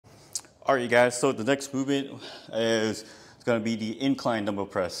All right, you guys, so the next movement is going to be the incline dumbbell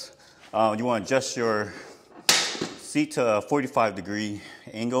press. You want to adjust your seat to a 45-degree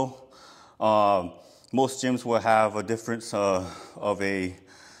angle. Most gyms will have a difference of a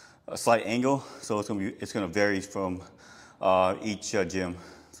slight angle, so it's going to vary from each gym.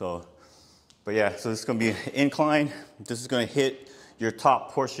 But yeah, so this is going to be an incline. This is going to hit your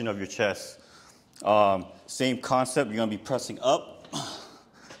top portion of your chest. Same concept, you're going to be pressing up,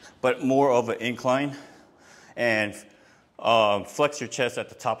 but more of an incline, and flex your chest at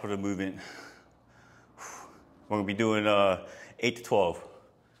the top of the movement. We're going to be doing 8 to 12.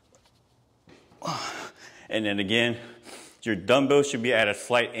 And then again, your dumbbell should be at a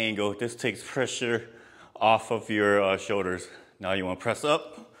slight angle. This takes pressure off of your shoulders. Now you want to press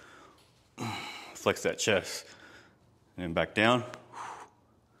up, flex that chest, and then back down.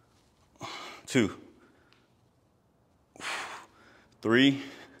 2, 3.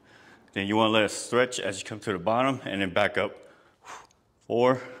 Then you want to let it stretch as you come to the bottom, and then back up.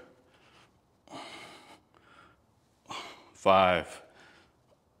 4, 5,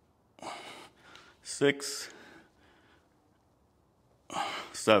 6,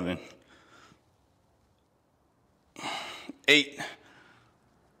 7, 8,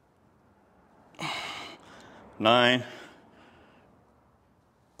 9,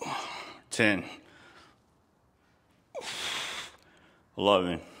 10,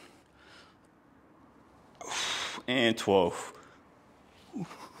 11, and 12.